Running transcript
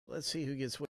Let's see who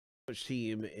gets which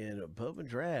team in Bowman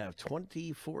Draft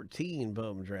 2014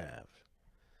 Bowman Draft.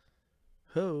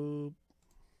 Hope.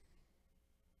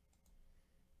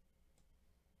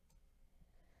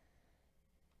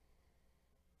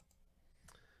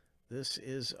 This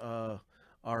is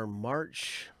our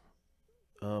March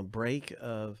break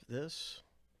of this.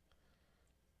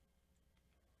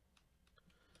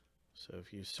 So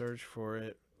if you search for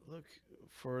it, look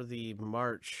for the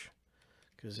March,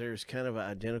 because there's kind of an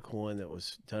identical one that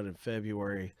was done in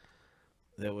February.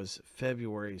 That was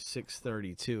February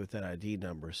 632 with that ID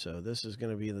number. So this is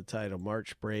going to be in the title,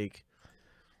 March break,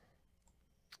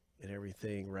 and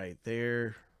everything right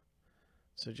there.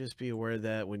 So just be aware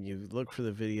that when you look for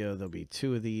the video, there'll be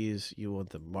two of these. You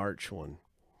want the March one.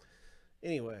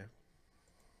 Anyway,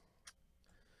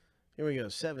 here we go.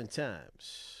 7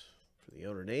 times for the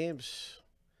owner names.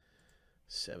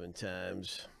 7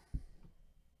 times.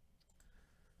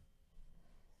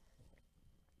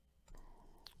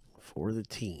 For the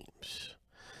teams.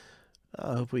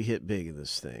 I hope we hit big in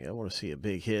this thing. I want to see a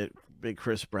big hit. Big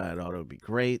Chris Bryant auto would be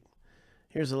great.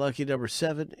 Here's a lucky number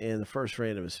 7, and the first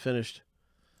random is finished.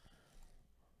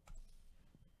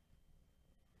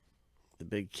 The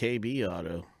big KB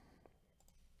auto.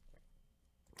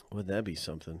 Wouldn't that be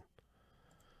something?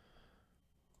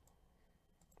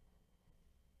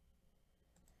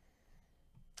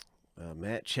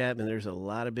 Matt Chapman, there's a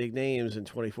lot of big names in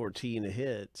 2014 to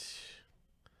hit.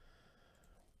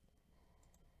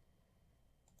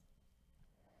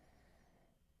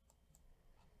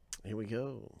 Here we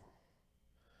go.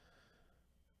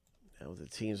 Now with the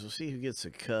teams, we'll see who gets the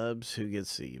Cubs, who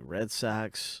gets the Red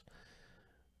Sox,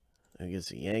 who gets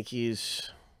the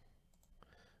Yankees,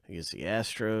 who gets the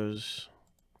Astros.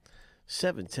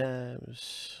 7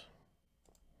 times.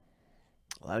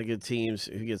 A lot of good teams.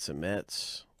 Who gets the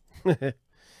Mets?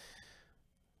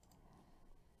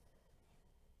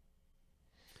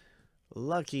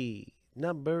 Lucky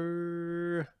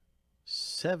number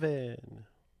 7.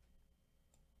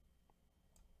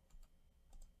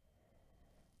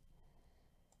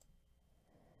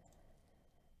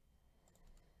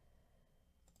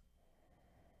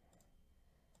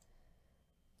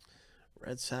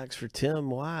 Red Sox for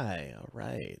Tim Y. All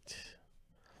right.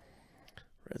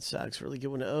 Red Sox, really good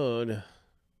one to own.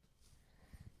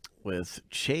 With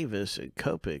Chavis and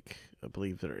Kopech, I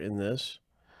believe, that are in this.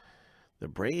 The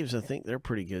Braves, I think they're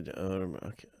pretty good to own.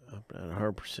 I'm not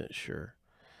 100% sure.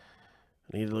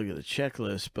 I need to look at the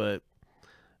checklist, but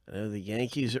I know the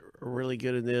Yankees are really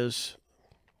good in this.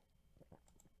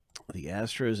 The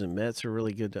Astros and Mets are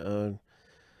really good to own.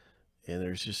 And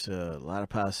there's just a lot of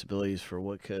possibilities for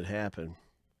what could happen.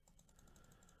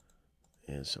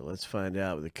 And so let's find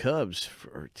out. The Cubs,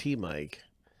 for T-Mike,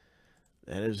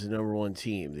 that is the #1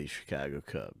 team, the Chicago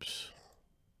Cubs.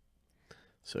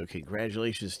 So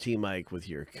congratulations, T-Mike, with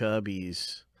your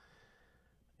Cubbies.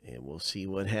 And we'll see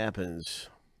what happens.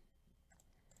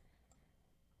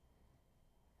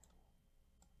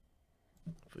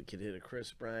 If we can hit a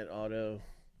Chris Bryant auto.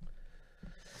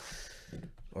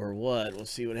 Or what? We'll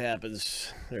see what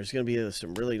happens. There's going to be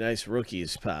some really nice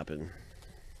rookies popping.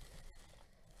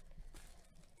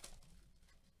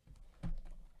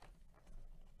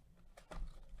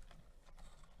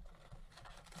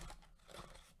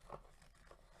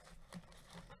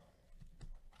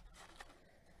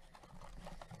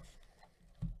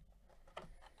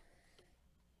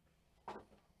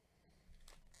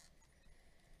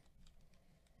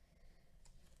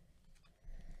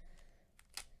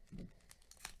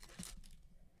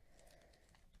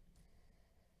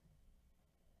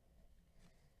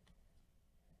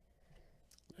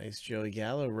 Nice Joey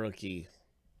Gallo rookie.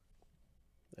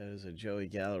 That is a Joey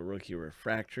Gallo rookie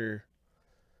refractor.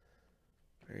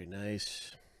 Very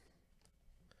nice.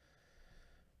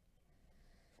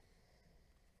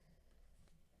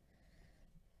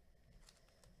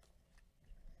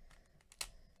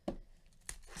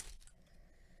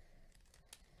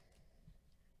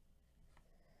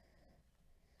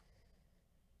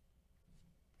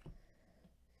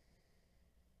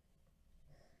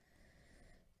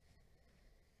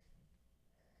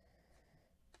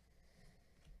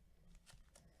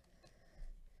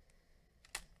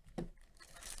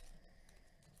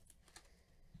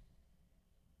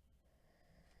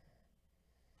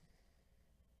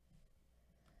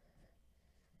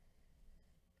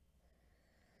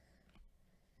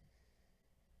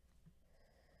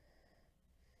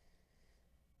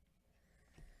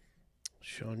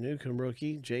 Sean Newcomb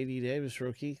rookie, J.D. Davis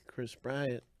rookie, Chris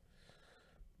Bryant.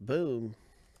 Boom.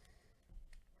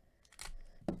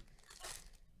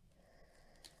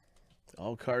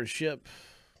 All card ship.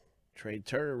 Trey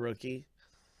Turner rookie.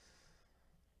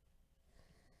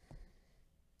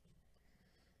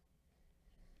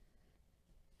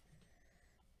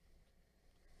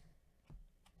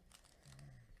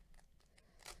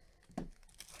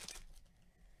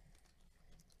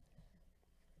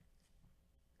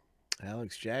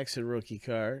 Alex Jackson rookie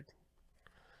card.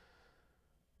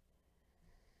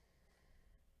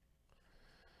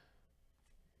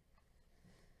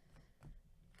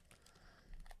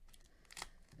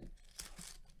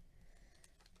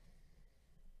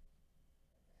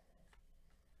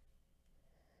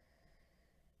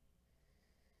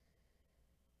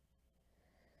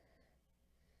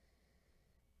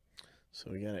 So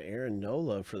we got an Aaron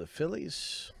Nola for the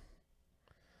Phillies.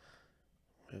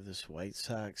 We have this White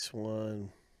Sox one.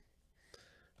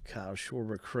 Kyle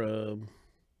Schwarber Crub.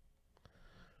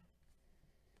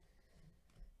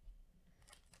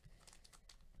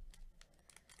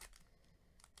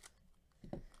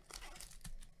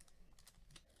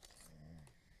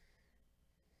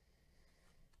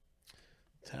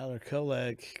 Tyler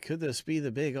Kolek. Could this be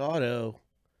the big auto?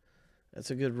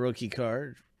 That's a good rookie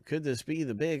card. Could this be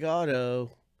the big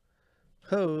auto?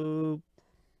 Hope.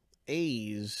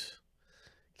 A's.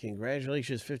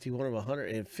 Congratulations, 51 of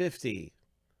 150.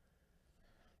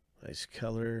 Nice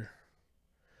color.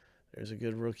 There's a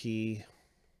good rookie.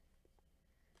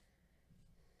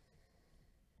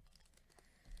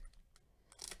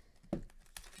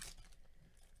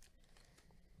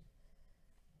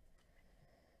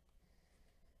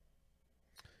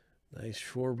 Nice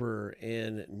Schwarber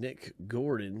and Nick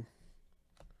Gordon.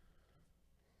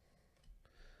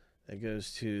 That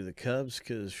goes to the Cubs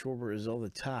because Schwarber is on the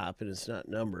top and it's not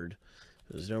numbered.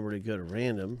 It was numbered to go to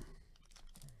random.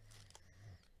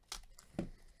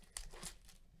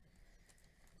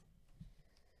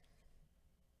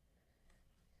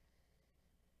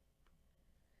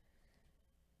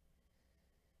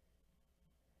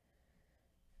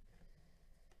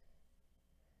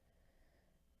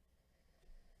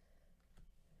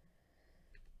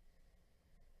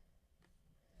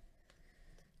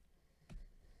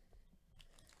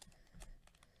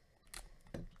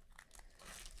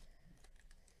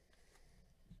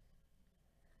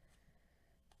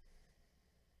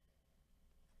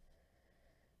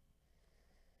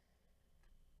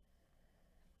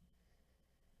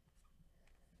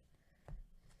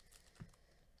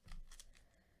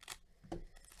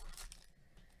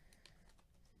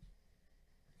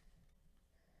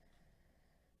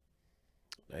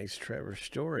 Nice Trevor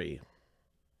Story.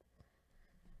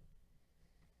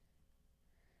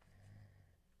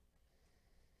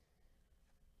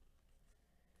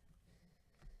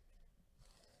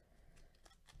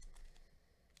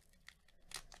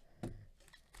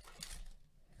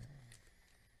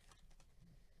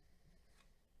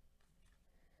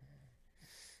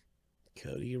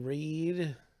 Cody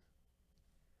Reed.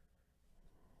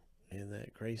 And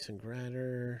that Grayson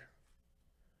Grider.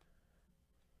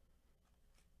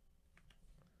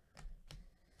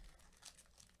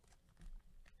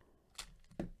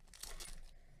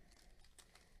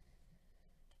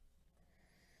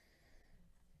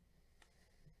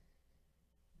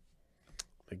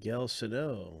 Miguel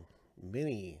Sano.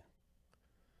 Mini.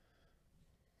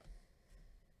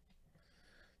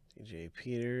 DJ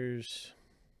Peters.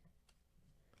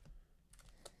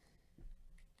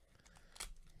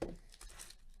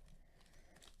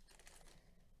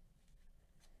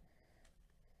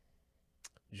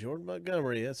 Jordan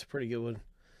Montgomery. That's a pretty good one.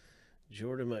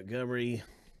 Jordan Montgomery.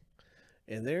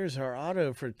 And there's our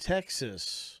auto for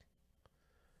Texas.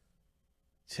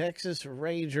 Texas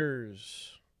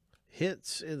Rangers.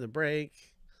 Hits in the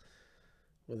break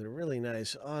with a really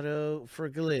nice auto for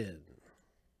Glenn.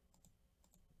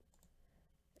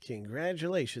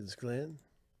 Congratulations, Glenn.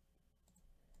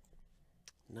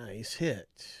 Nice hit.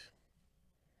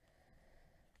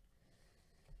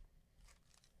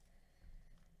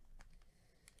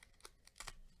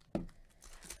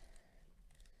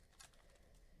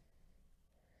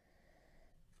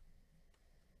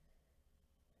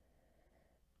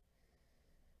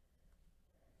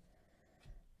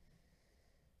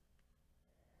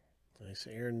 Nice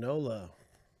Aaron Nola.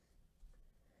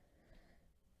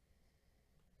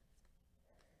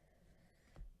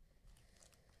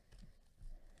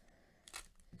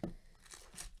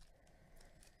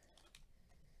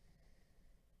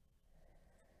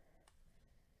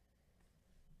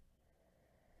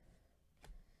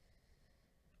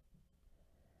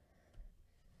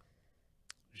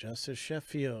 Justice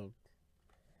Sheffield.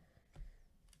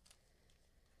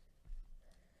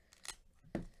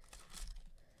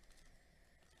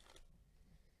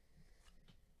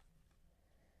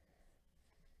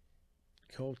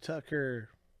 Cole Tucker.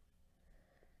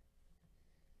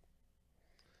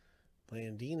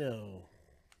 Blandino.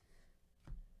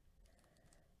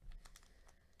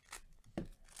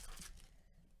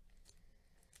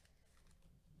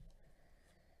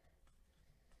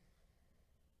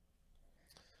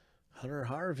 Hunter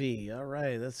Harvey. All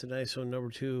right, that's a nice one.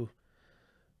 Number 2,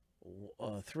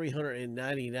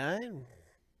 399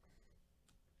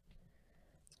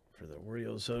 for the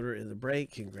Orioles owner in the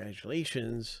break.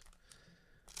 Congratulations,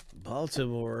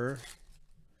 Baltimore.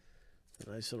 A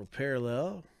nice little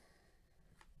parallel.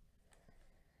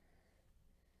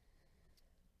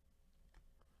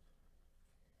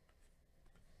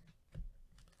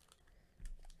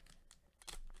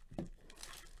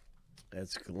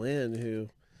 That's Glenn who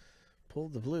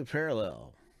pulled the blue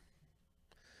parallel.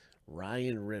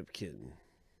 Ryan Ripken.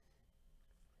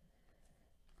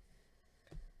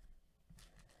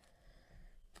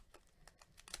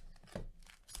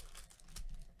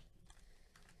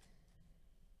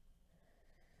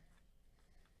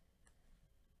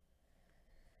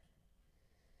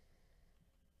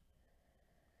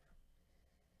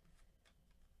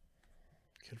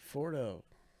 Conforto.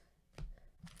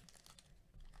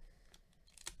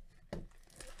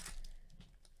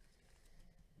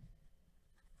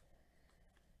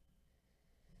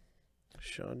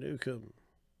 Sean Newcomb.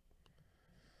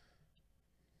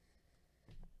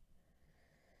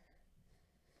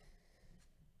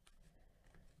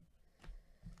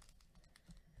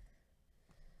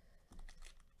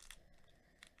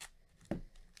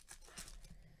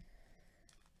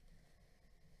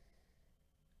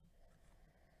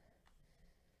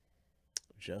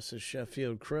 Justice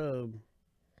Sheffield Crow.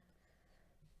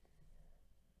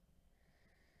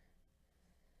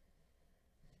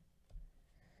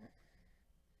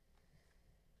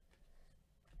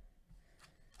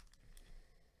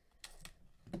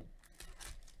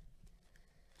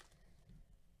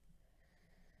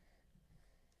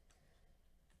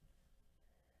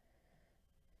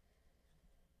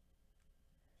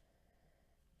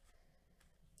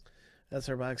 That's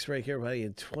our box break, everybody,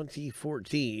 in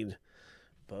 2014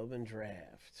 Bowman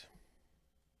Draft.